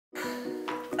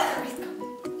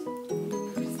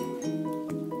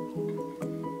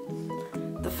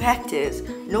The fact is,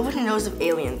 nobody knows if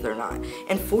aliens or not,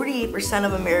 and 48%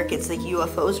 of Americans think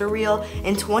UFOs are real,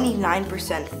 and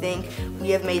 29% think we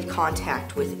have made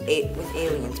contact with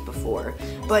aliens before.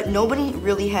 But nobody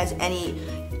really has any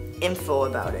info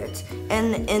about it.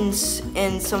 And in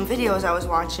some videos I was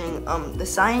watching, the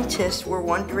scientists were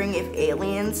wondering if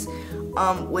aliens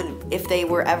if they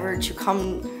were ever to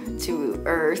come to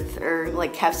Earth or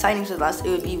like have sightings with us, it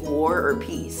would be war or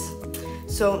peace.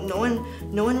 So no one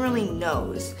really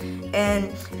knows.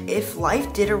 And if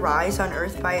life did arise on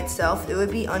Earth by itself, it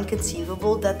would be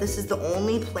inconceivable that this is the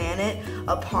only planet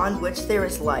upon which there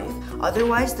is life.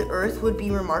 Otherwise, the Earth would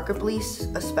be remarkably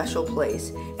a special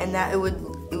place, and that it would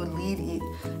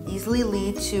easily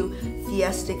lead to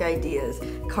theistic ideas.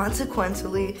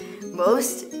 Consequently,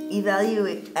 most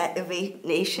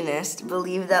evaluationists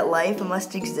believe that life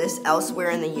must exist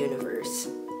elsewhere in the universe.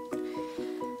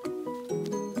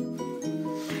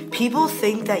 People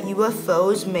think that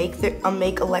UFOs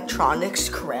make electronics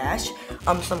crash.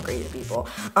 Some crazy people.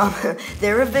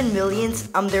 There have been millions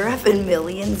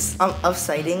of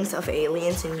sightings of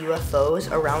aliens and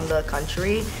UFOs around the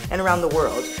country and around the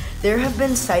world. There have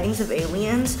been sightings of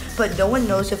aliens, but no one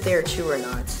knows if they are true or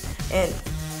not. And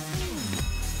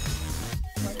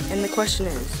the question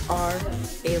is, are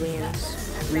aliens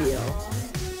real?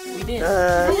 We did.